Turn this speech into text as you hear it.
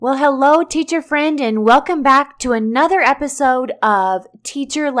Well, hello, teacher friend, and welcome back to another episode of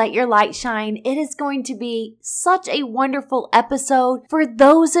Teacher Let Your Light Shine. It is going to be such a wonderful episode for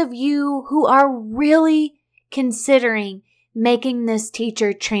those of you who are really considering making this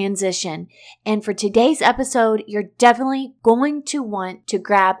teacher transition. And for today's episode, you're definitely going to want to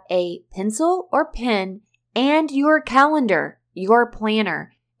grab a pencil or pen and your calendar, your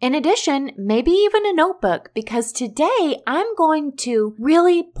planner. In addition, maybe even a notebook, because today I'm going to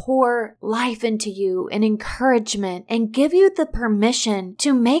really pour life into you and encouragement and give you the permission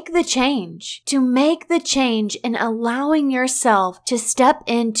to make the change and allowing yourself to step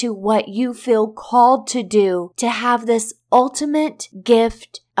into what you feel called to do, to have this ultimate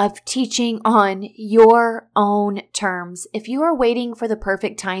gift of teaching on your own terms. If you are waiting for the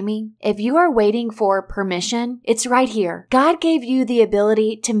perfect timing, if you are waiting for permission, it's right here. God gave you the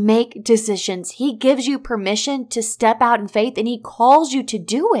ability to make decisions. He gives you permission to step out in faith, and He calls you to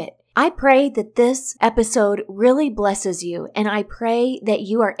do it. I pray that this episode really blesses you, and I pray that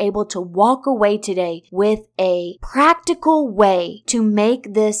you are able to walk away today with a practical way to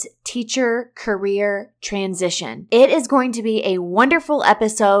make this teacher career transition. It is going to be a wonderful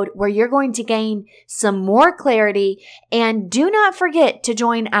episode where you're going to gain some more clarity, and do not forget to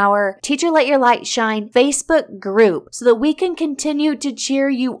join our Teacher Let Your Light Shine Facebook group so that we can continue to cheer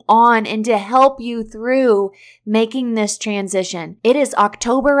you on and to help you through making this transition. It is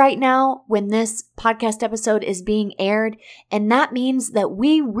October right now when this podcast episode is being aired, and that means that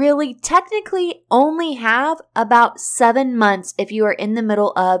we really technically only have about 7 months if you are in the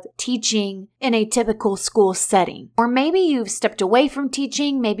middle of teaching in a typical school setting. Or maybe you've stepped away from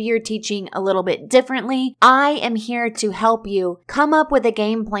teaching, maybe you're teaching a little bit differently. I am here to help you come up with a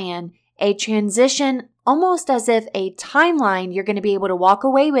game plan, a transition, almost as if a timeline you're going to be able to walk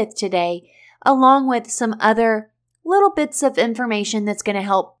away with today, along with some other little bits of information that's going to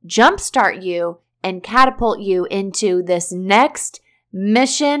help jumpstart you and catapult you into this next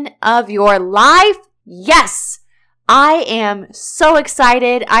mission of your life. Yes! I am so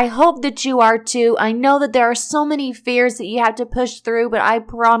excited. I hope that you are too. I know that there are so many fears that you have to push through, but I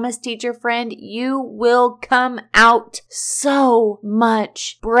promise, teacher friend, you will come out so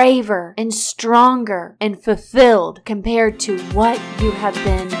much braver and stronger and fulfilled compared to what you have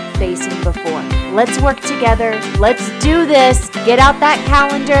been facing before. Let's work together. Let's do this. Get out that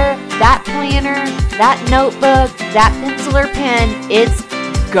calendar, that planner, that notebook, that pencil or pen. It's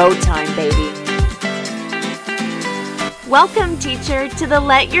go time, baby. Welcome, teacher, to the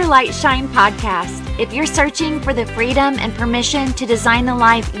Let Your Light Shine podcast. If you're searching for the freedom and permission to design the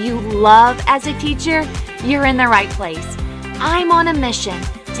life you love as a teacher, you're in the right place. I'm on a mission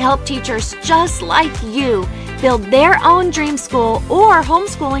to help teachers just like you build their own dream school or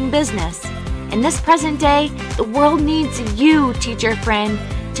homeschooling business. In this present day, the world needs you, teacher friend,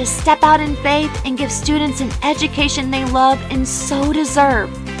 to step out in faith and give students an education they love and so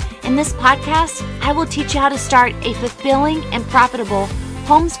deserve. In this podcast, I will teach you how to start a fulfilling and profitable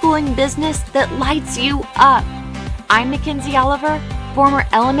homeschooling business that lights you up. I'm Mackenzie Oliver, former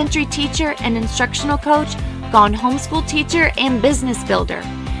elementary teacher and instructional coach, gone homeschool teacher and business builder.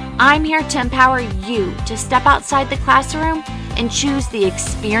 I'm here to empower you to step outside the classroom and choose the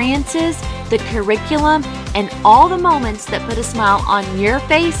experiences, the curriculum, and all the moments that put a smile on your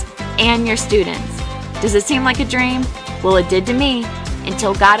face and your students. Does it seem like a dream? Well, it did to me,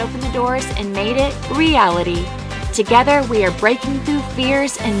 until God opened the doors and made it reality. Together, we are breaking through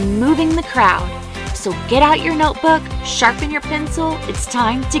fears and moving the crowd. So get out your notebook, sharpen your pencil. It's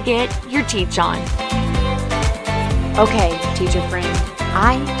time to get your teach on. Okay, teacher friend,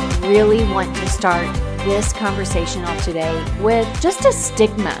 I really want to start this conversation off today with just a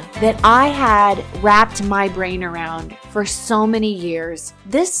stigma that I had wrapped my brain around for so many years.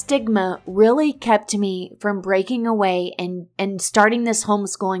 This stigma really kept me from breaking away and starting this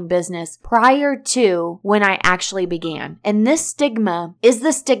homeschooling business prior to when I actually began. And this stigma is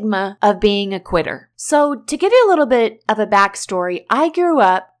the stigma of being a quitter. So to give you a little bit of a backstory, I grew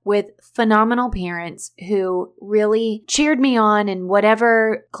up with phenomenal parents who really cheered me on in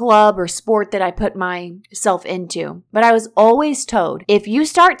whatever club or sport that I put myself into. But I was always told, if you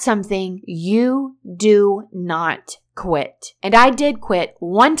start something, you do not quit. And I did quit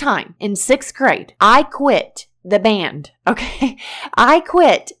one time in 6th grade. I quit the band, okay? I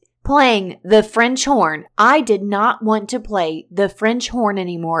quit playing the French horn. I did not want to play the French horn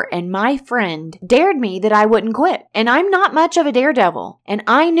anymore, and my friend dared me that I wouldn't quit. And I'm not much of a daredevil. And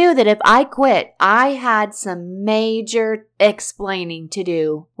I knew that if I quit, I had some major explaining to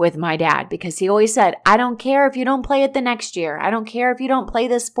do with my dad, because he always said, I don't care if you don't play it the next year. I don't care if you don't play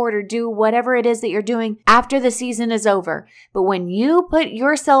this sport or do whatever it is that you're doing after the season is over. But when you put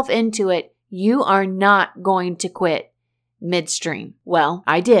yourself into it, you are not going to quit midstream. Well,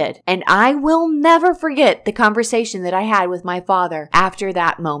 I did. And I will never forget the conversation that I had with my father after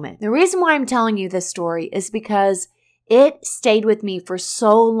that moment. The reason why I'm telling you this story is because it stayed with me for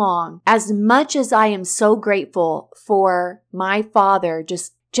so long. As much as I am so grateful for my father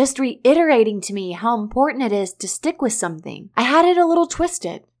just reiterating to me how important it is to stick with something, I had it a little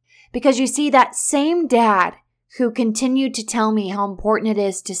twisted. Because you see, that same dad who continued to tell me how important it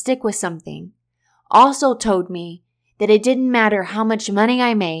is to stick with something also told me that it didn't matter how much money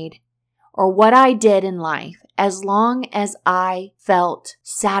I made or what I did in life, as long as I felt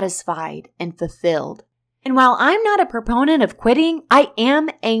satisfied and fulfilled. And while I'm not a proponent of quitting, I am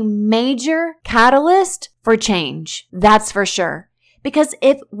a major catalyst for change. That's for sure. Because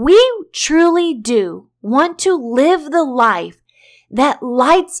if we truly do want to live the life that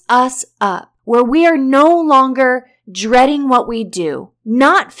lights us up, where we are no longer dreading what we do,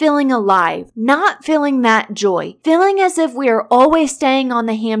 not feeling alive, not feeling that joy, feeling as if we are always staying on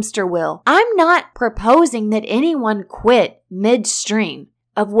the hamster wheel. I'm not proposing that anyone quit midstream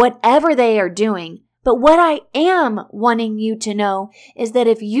of whatever they are doing. But what I am wanting you to know is that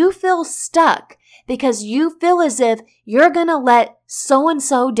if you feel stuck because you feel as if you're going to let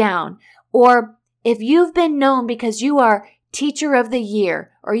so-and-so down, or if you've been known because you are teacher of the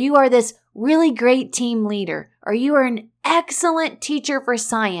year, or you are this really great team leader, or you are an excellent teacher for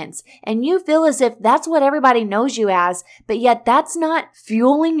science, and you feel as if that's what everybody knows you as, but yet that's not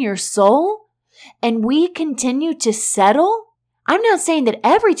fueling your soul, and we continue to settle. I'm not saying that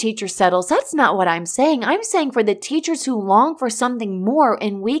every teacher settles. That's not what I'm saying. I'm saying for the teachers who long for something more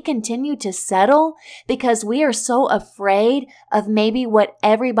and we continue to settle because we are so afraid of maybe what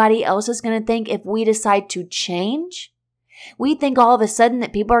everybody else is going to think if we decide to change. We think all of a sudden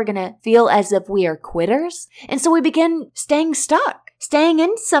that people are going to feel as if we are quitters. And so we begin staying stuck, staying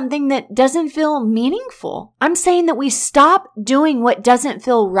in something that doesn't feel meaningful. I'm saying that we stop doing what doesn't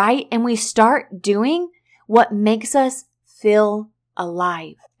feel right and we start doing what makes us feel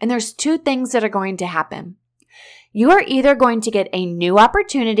alive. And there's two things that are going to happen. You are either going to get a new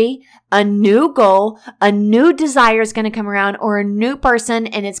opportunity, a new goal, a new desire is going to come around, or a new person,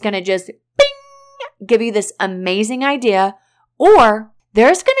 and it's going to just bing, give you this amazing idea, or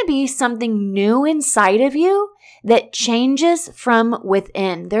there's going to be something new inside of you that changes from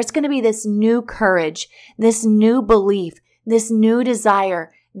within. There's going to be this new courage, this new belief, this new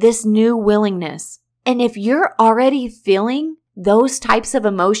desire, this new willingness. And if you're already feeling those types of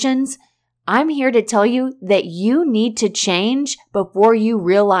emotions, I'm here to tell you that you need to change before you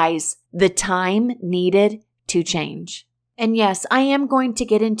realize the time needed to change. And yes, I am going to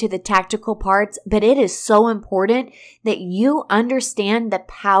get into the tactical parts, but it is so important that you understand the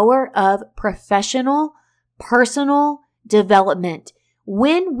power of professional, personal development.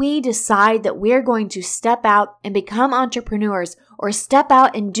 When we decide that we're going to step out and become entrepreneurs or step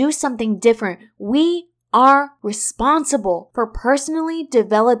out and do something different, we are responsible for personally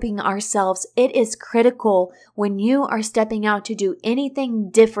developing ourselves. It is critical when you are stepping out to do anything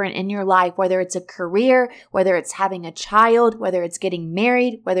different in your life, whether it's a career, whether it's having a child, whether it's getting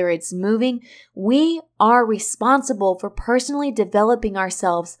married, whether it's moving. We are responsible for personally developing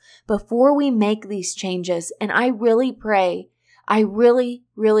ourselves before we make these changes. And I really pray, I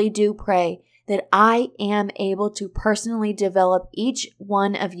really do pray that I am able to personally develop each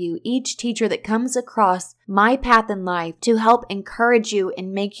one of you, each teacher that comes across my path in life, to help encourage you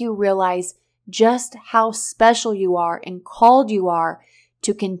and make you realize just how special you are and called you are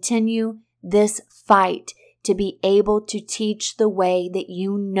to continue this fight, to be able to teach the way that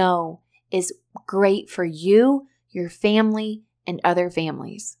you know is great for you, your family, and other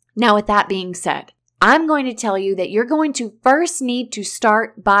families. Now, with that being said, I'm going to tell you that you're going to first need to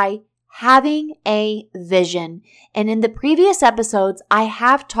start by having a vision. And in the previous episodes, I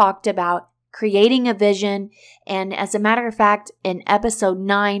have talked about creating a vision. And as a matter of fact, in episode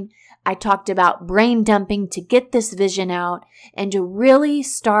 9, I talked about brain dumping to get this vision out and to really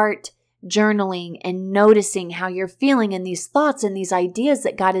start journaling and noticing how you're feeling and these thoughts and these ideas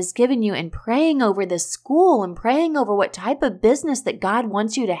that God has given you, and praying over this school and praying over what type of business that God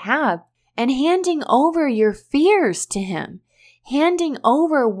wants you to have, and handing over your fears to Him. handing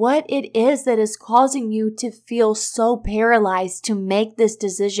over what it is that is causing you to feel so paralyzed to make this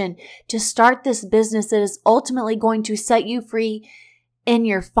decision, to start this business that is ultimately going to set you free in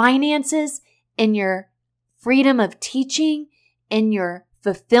your finances, in your freedom of teaching, in your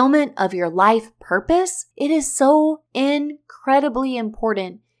fulfillment of your life purpose. It is so incredibly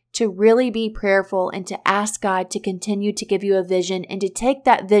important to really be prayerful and to ask God to continue to give you a vision and to take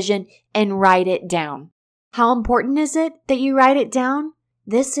that vision and write it down. How important is it that you write it down?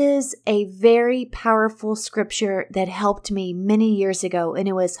 This is a very powerful scripture that helped me many years ago, and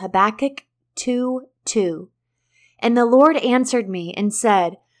it was Habakkuk 2:2. And the Lord answered me and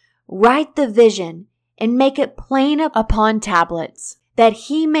said, "Write the vision and make it plain upon tablets, that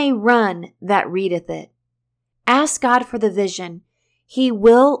he may run that readeth it." Ask God for the vision. He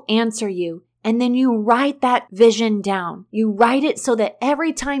will answer you. And then you write that vision down. You write it so that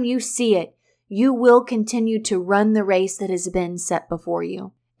every time you see it, you will continue to run the race that has been set before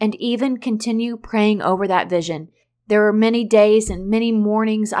you. And even continue praying over that vision. There were many days and many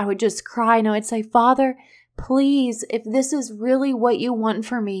mornings I would just cry and I would say, "Father, please, if this is really what you want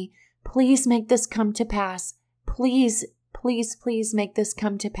for me, please make this come to pass. Please, please, please make this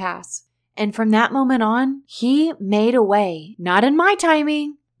come to pass." And from that moment on, he made a way, not in my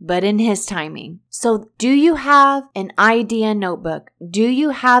timing, but in his timing. So do you have an idea notebook? Do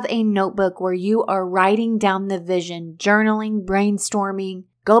you have a notebook where you are writing down the vision, journaling, brainstorming?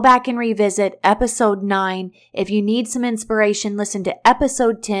 Go back and revisit episode 9. If you need some inspiration, listen to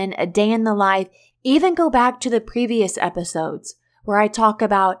episode 10, A Day in the Life. Even go back to the previous episodes where I talk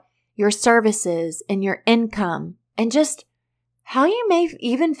about your services and your income and just how you may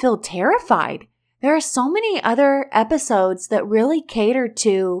even feel terrified. There are so many other episodes that really cater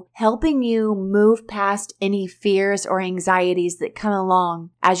to helping you move past any fears or anxieties that come along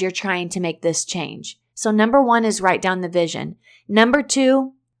as you're trying to make this change. So number 1 is write down the vision. Number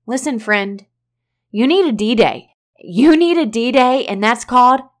 2, listen, friend, you need a D-Day. You need a D-Day, and that's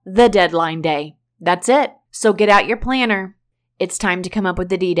called the deadline day. That's it. So get out your planner. It's time to come up with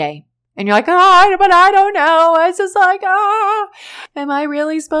the D-Day. And you're like, "Oh, but I don't know." It's just like, am I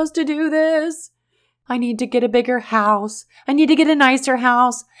really supposed to do this? I need to get a bigger house. I need to get a nicer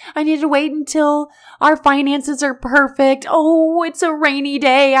house. I need to wait until our finances are perfect. Oh, it's a rainy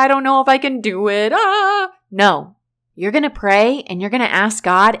day. I don't know if I can do it. No, you're going to pray and you're going to ask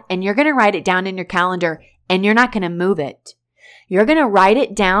God and you're going to write it down in your calendar and you're not going to move it. You're going to write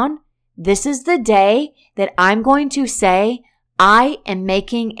it down. This is the day that I'm going to say, I am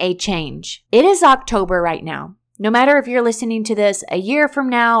making a change. It is October right now. No matter if you're listening to this a year from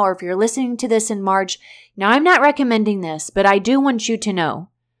now or if you're listening to this in March. Now, I'm not recommending this, but I do want you to know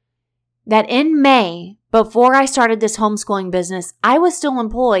that in May, before I started this homeschooling business, I was still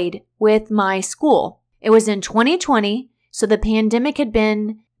employed with my school. It was in 2020, so the pandemic had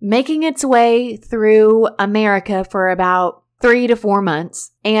been making its way through America for about 3 to 4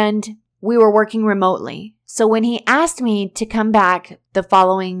 months, and we were working remotely. So when he asked me to come back the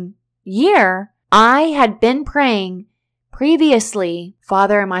following year, I had been praying previously,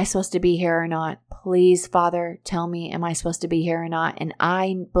 "Father, am I supposed to be here or not? Please, Father, tell me, am I supposed to be here or not?" And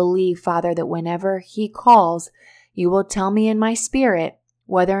I believe, Father, that whenever he calls, you will tell me in my spirit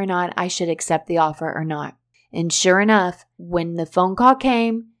whether or not I should accept the offer or not. And sure enough, when the phone call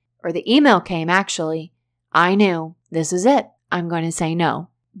came, or the email came actually, I knew this is it. I'm going to say no.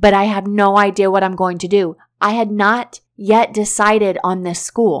 But I have no idea what I'm going to do. I had not yet decided on this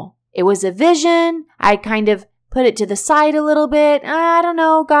school. It was a vision. I kind of put it to the side a little bit. I don't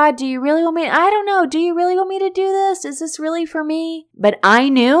know, God, do you really want me? I don't know. Do you really want me to do this? Is this really for me? But I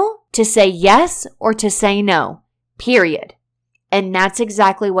knew to say yes or to say no, period. And that's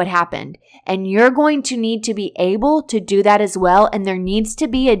exactly what happened. And you're going to need to be able to do that as well. And there needs to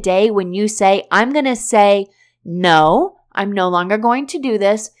be a day when you say, I'm going to say no. I'm no longer going to do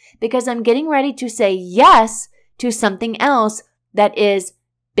this because I'm getting ready to say yes to something else that is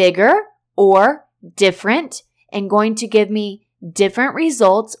bigger or different and going to give me different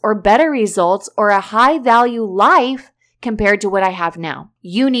results or better results or a high value life compared to what I have now.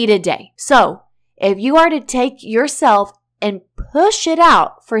 You need a day. So if you are to take yourself and push it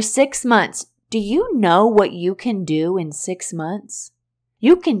out for 6 months, do you know what you can do in 6 months?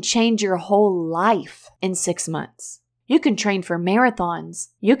 You can change your whole life in 6 months. You can train for marathons.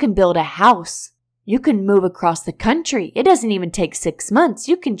 You can build a house. You can move across the country. It doesn't even take 6 months.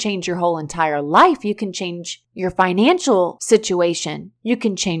 You can change your whole entire life. You can change your financial situation. You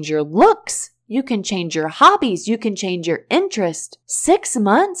can change your looks. You can change your hobbies. You can change your interest. 6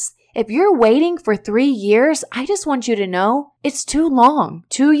 months? If you're waiting for 3 years, I just want you to know it's too long.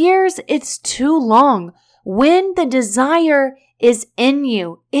 2 years? It's too long. When the desire is in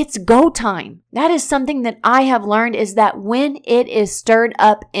you. It's go time. That is something that I have learned, is that when it is stirred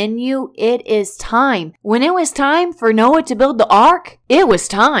up in you, it is time. When it was time for Noah to build the ark, it was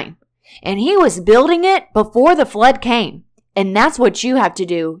time. And he was building it before the flood came. And that's what you have to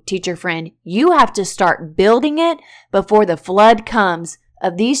do, teacher friend. You have to start building it before the flood comes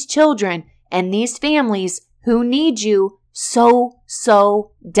of these children and these families who need you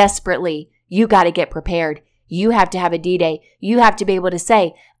so desperately. You got to get prepared. You have to have a D-Day. You have to be able to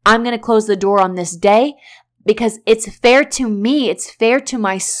say, I'm going to close the door on this day because it's fair to me. It's fair to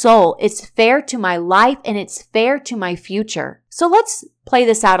my soul. It's fair to my life, and it's fair to my future. So let's play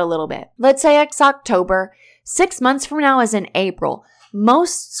this out a little bit. Let's say it's October. 6 months from now is in April.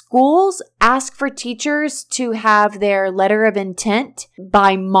 Most schools ask for teachers to have their letter of intent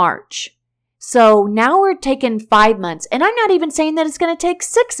by March. So now we're taking 5 months, and I'm not even saying that it's going to take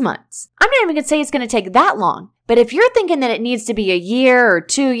 6 months. I'm not even going to say it's going to take that long. But if you're thinking that it needs to be a year or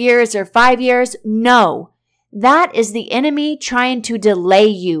 2 years or 5 years, no. That is the enemy trying to delay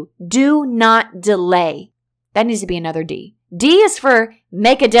you. Do not delay. That needs to be another D. D is for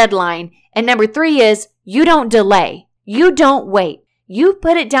make a deadline. And number 3 is you don't delay. You don't wait. You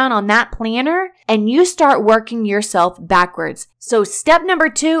put it down on that planner and you start working yourself backwards. So step number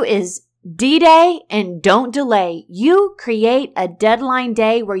 2 is D-Day and don't delay. You create a deadline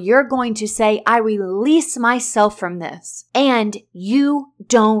day where you're going to say, I release myself from this. And you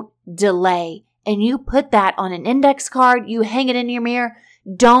don't delay. And you put that on an index card. You hang it in your mirror.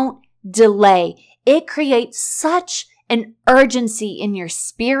 Don't delay. It creates such an urgency in your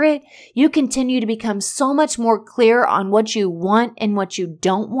spirit. You continue to become so much more clear on what you want and what you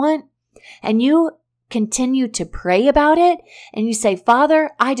don't want. And you continue to pray about it. And you say,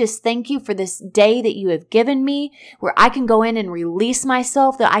 Father, I just thank you for this day that you have given me where I can go in and release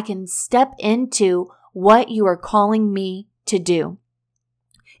myself, that I can step into what you are calling me to do.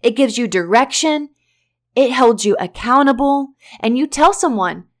 It gives you direction. It holds you accountable. And you tell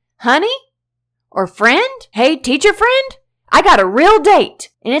someone, honey, or friend, hey, teacher friend, I got a real date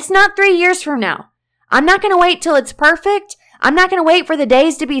and it's not 3 years from now. I'm not going to wait till it's perfect. I'm not going to wait for the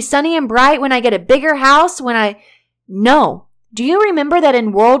days to be sunny and bright when I get a bigger house, No. Do you remember that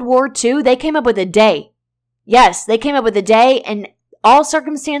in World War II, they came up with a day? Yes, they came up with a day and all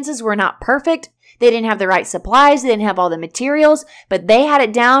circumstances were not perfect. They didn't have the right supplies. They didn't have all the materials, but they had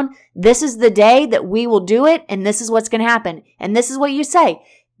it down. This is the day that we will do it. And this is what's going to happen. And this is what you say.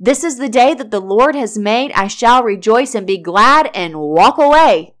 This is the day that the Lord has made. I shall rejoice and be glad and walk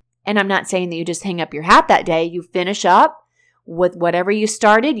away. And I'm not saying that you just hang up your hat that day. You finish up with whatever you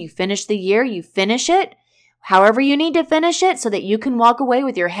started. You finish the year. You finish it however you need to finish it so that you can walk away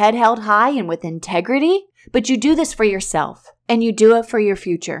with your head held high and with integrity. But you do this for yourself and you do it for your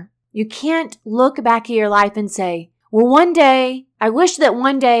future. You can't look back at your life and say, well, one day, I wish that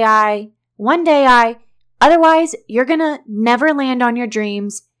one day I, otherwise you're going to never land on your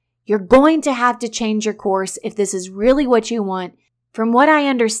dreams. You're going to have to change your course if this is really what you want. From what I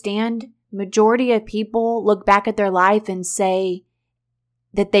understand, majority of people look back at their life and say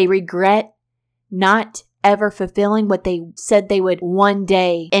that they regret not ever fulfilling what they said they would one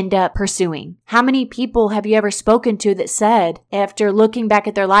day end up pursuing. How many people have you ever spoken to that said, after looking back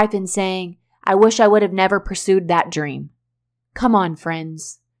at their life and saying, I wish I would have never pursued that dream? Come on,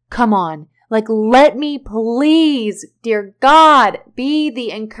 friends. Come on. Let me please, dear God, be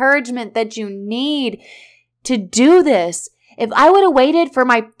the encouragement that you need to do this. If I would have waited for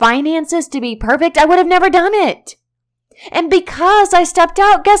my finances to be perfect, I would have never done it. And because I stepped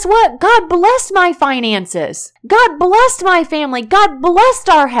out, guess what? God blessed my finances. God blessed my family. God blessed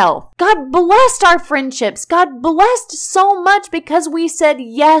our health. God blessed our friendships. God blessed so much because we said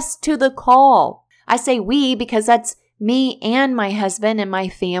yes to the call. I say we because that's me and my husband and my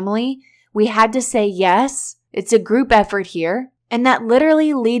family. We had to say yes. It's a group effort here. And that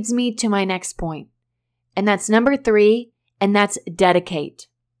literally leads me to my next point. And that's number 3, and that's dedicate.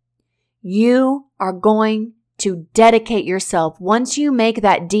 You are going to dedicate yourself. Once you make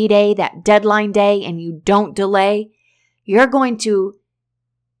that D-Day, that deadline day, and you don't delay, you're going to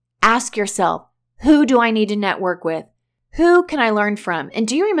ask yourself, who do I need to network with? Who can I learn from? And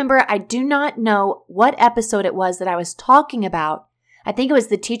do you remember, I do not know what episode it was that I was talking about. I think it was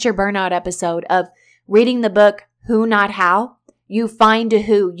the teacher burnout episode of reading the book, Who Not How. You find a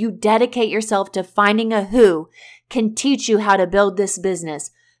who. You dedicate yourself to finding a who can teach you how to build this business.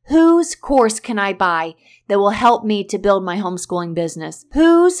 Whose course can I buy that will help me to build my homeschooling business?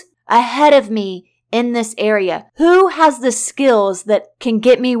 Who's ahead of me in this area? Who has the skills that can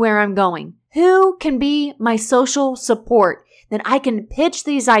get me where I'm going? Who can be my social support that I can pitch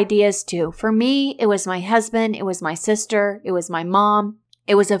these ideas to. For me, it was my husband, it was my sister, it was my mom,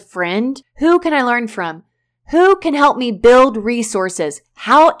 it was a friend. Who can I learn from? Who can help me build resources?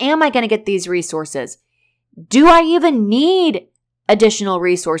 How am I going to get these resources? Do I even need additional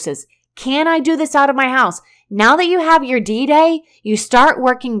resources? Can I do this out of my house? Now that you have your D-Day, you start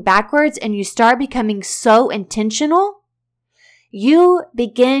working backwards and you start becoming so intentional. You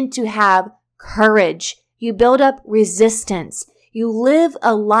begin to have courage. You build up resistance. You live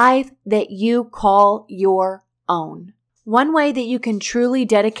a life that you call your own. One way that you can truly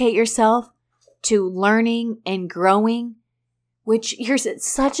dedicate yourself to learning and growing, which here's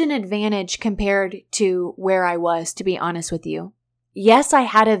such an advantage compared to where I was, to be honest with you. Yes, I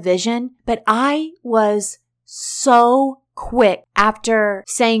had a vision, but I was so quick after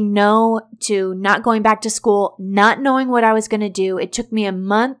saying no to not going back to school, not knowing what I was going to do. It took me a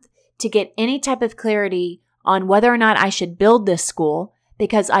month to get any type of clarity on whether or not I should build this school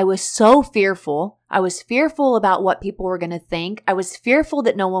because I was so fearful. I was fearful about what people were going to think. I was fearful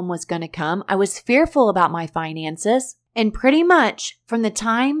that no one was going to come. I was fearful about my finances. And pretty much from the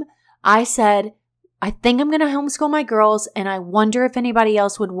time I said, I think I'm going to homeschool my girls, and I wonder if anybody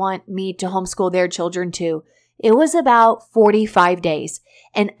else would want me to homeschool their children too. It was about 45 days,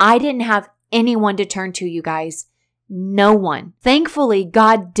 and I didn't have anyone to turn to, you guys. No one. Thankfully,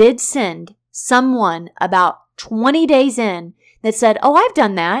 God did send someone about 20 days in that said, oh, I've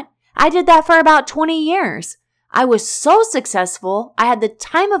done that. I did that for about 20 years. I was so successful. I had the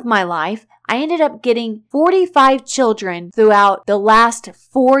time of my life. I ended up getting 45 children throughout the last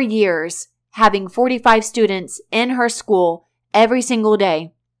 4 years, having 45 students in her school every single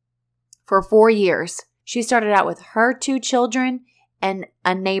day for 4 years. She started out with her 2 children and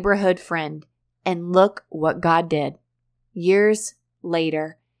a neighborhood friend. And look what God did. Years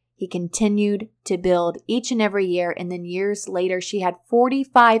later, He continued to build each and every year. And then years later, she had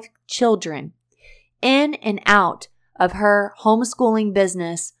 45 children in and out of her homeschooling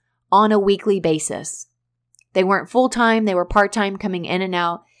business on a weekly basis. They weren't full-time. They were part-time, coming in and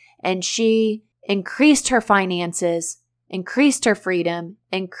out. And she increased her finances, increased her freedom,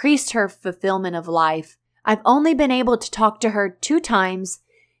 increased her fulfillment of life. I've only been able to talk to her 2 times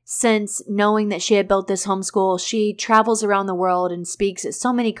since knowing that she had built this homeschool. She travels around the world and speaks at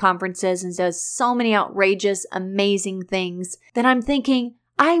so many conferences and does so many outrageous, amazing things that I'm thinking,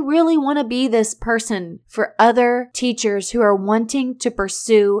 I really want to be this person for other teachers who are wanting to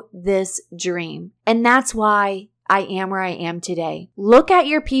pursue this dream. And that's why I am where I am today. Look at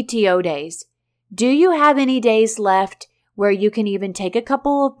your PTO days. Do you have any days left where you can even take a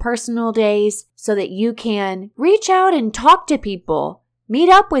couple of personal days so that you can reach out and talk to people, meet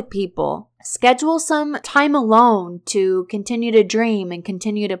up with people, schedule some time alone to continue to dream and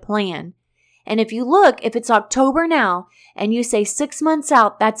continue to plan? And if you look, if it's October now and you say 6 months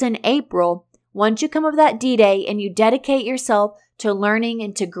out, that's in April. Once you come up with that D-Day and you dedicate yourself to learning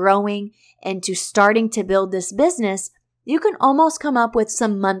and to growing and to starting to build this business, you can almost come up with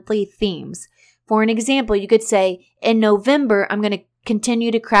some monthly themes. For an example, you could say, in November, I'm going to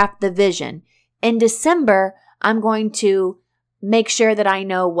continue to craft the vision. In December, I'm going to make sure that I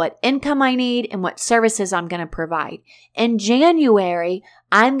know what income I need and what services I'm going to provide. In January,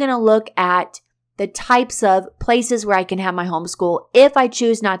 I'm going to look at the types of places where I can have my homeschool if I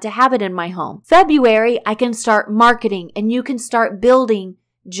choose not to have it in my home. February, I can start marketing, and you can start building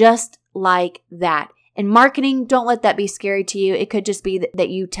just like that. And marketing, don't let that be scary to you. It could just be that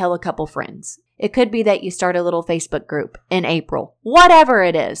you tell a couple friends. It could be that you start a little Facebook group in April. Whatever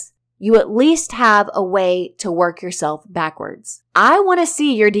it is, you at least have a way to work yourself backwards. I want to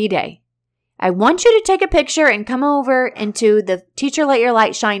see your D-Day. I want you to take a picture and come over into the Teacher Let Your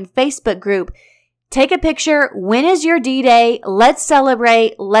Light Shine Facebook group. Take a picture. When is your D-Day? Let's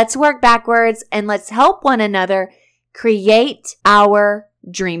celebrate. Let's work backwards, and let's help one another create our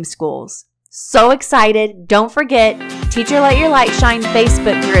dream schools. So excited. Don't forget, Teacher Let Your Light Shine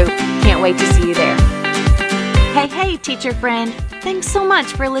Facebook group. Can't wait to see you there. Hey, teacher friend. Thanks so much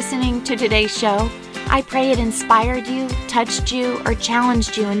for listening to today's show. I pray it inspired you, touched you, or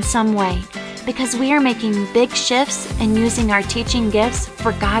challenged you in some way, because we are making big shifts and using our teaching gifts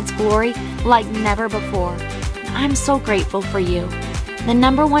for God's glory like never before. I'm so grateful for you. The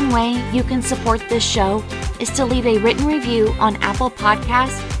number one way you can support this show is to leave a written review on Apple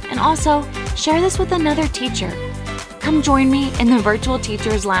Podcasts, and also share this with another teacher. Come join me in the Virtual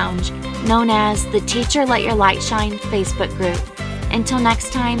Teachers Lounge, known as the Teacher Let Your Light Shine Facebook group. Until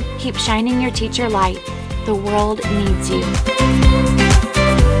next time, keep shining your teacher light. The world needs you.